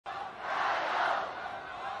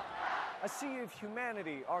A sea of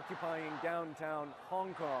humanity occupying downtown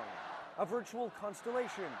Hong Kong. A virtual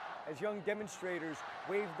constellation as young demonstrators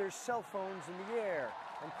waved their cell phones in the air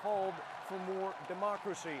and called for more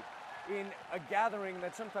democracy in a gathering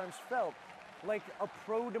that sometimes felt like a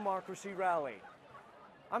pro-democracy rally.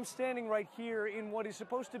 I'm standing right here in what is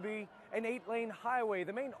supposed to be an 8-lane highway,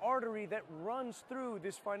 the main artery that runs through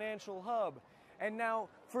this financial hub. And now,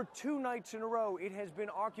 for 2 nights in a row, it has been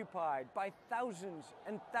occupied by thousands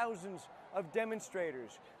and thousands of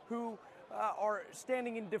demonstrators who are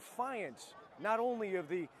standing in defiance not only of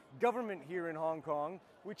the government here in Hong Kong,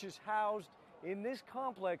 which is housed in this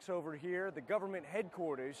complex over here, the government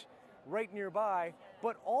headquarters right nearby,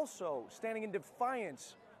 but also standing in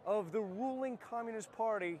defiance of the ruling Communist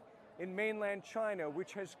Party in mainland China,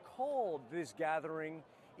 which has called this gathering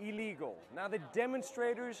illegal. Now, the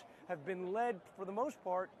demonstrators have been led, for the most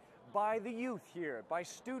part, by the youth here, by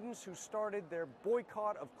students who started their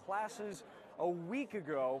boycott of classes a week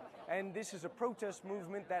ago, and this is a protest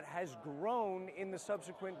movement that has grown in the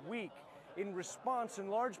subsequent week in response, in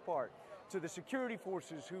large part, to the security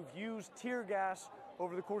forces who've used tear gas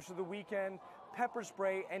over the course of the weekend, pepper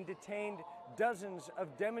spray, and detained dozens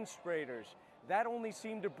of demonstrators. That only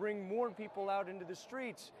seemed to bring more people out into the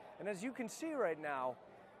streets. And as you can see right now,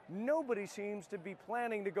 nobody seems to be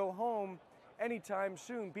planning to go home anytime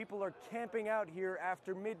soon. People are camping out here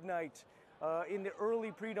after midnight in the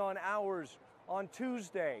early pre-dawn hours on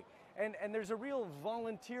Tuesday. And there's a real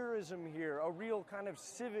volunteerism here, a real kind of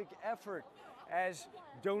civic effort as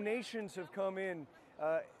donations have come in.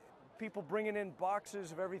 People bringing in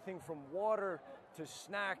boxes of everything from water to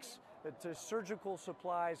snacks to surgical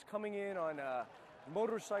supplies, coming in on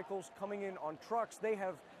motorcycles, coming in on trucks. They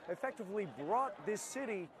have effectively brought this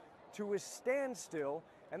city to a standstill,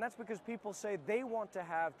 and that's because people say they want to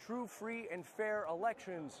have true, free, and fair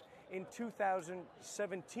elections in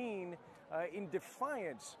 2017 in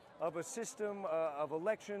defiance of a system of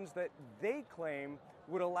elections that they claim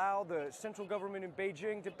would allow the central government in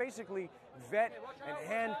Beijing to basically vet and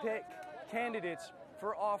handpick candidates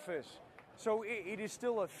for office. So it is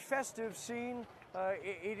still a festive scene.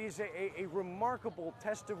 It is a remarkable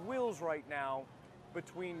test of wills right now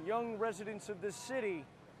between young residents of this city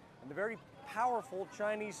and the very powerful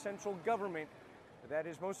Chinese central government that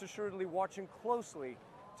is most assuredly watching closely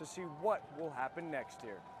to see what will happen next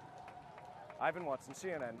here. Ivan Watson,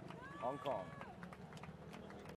 CNN, Hong Kong.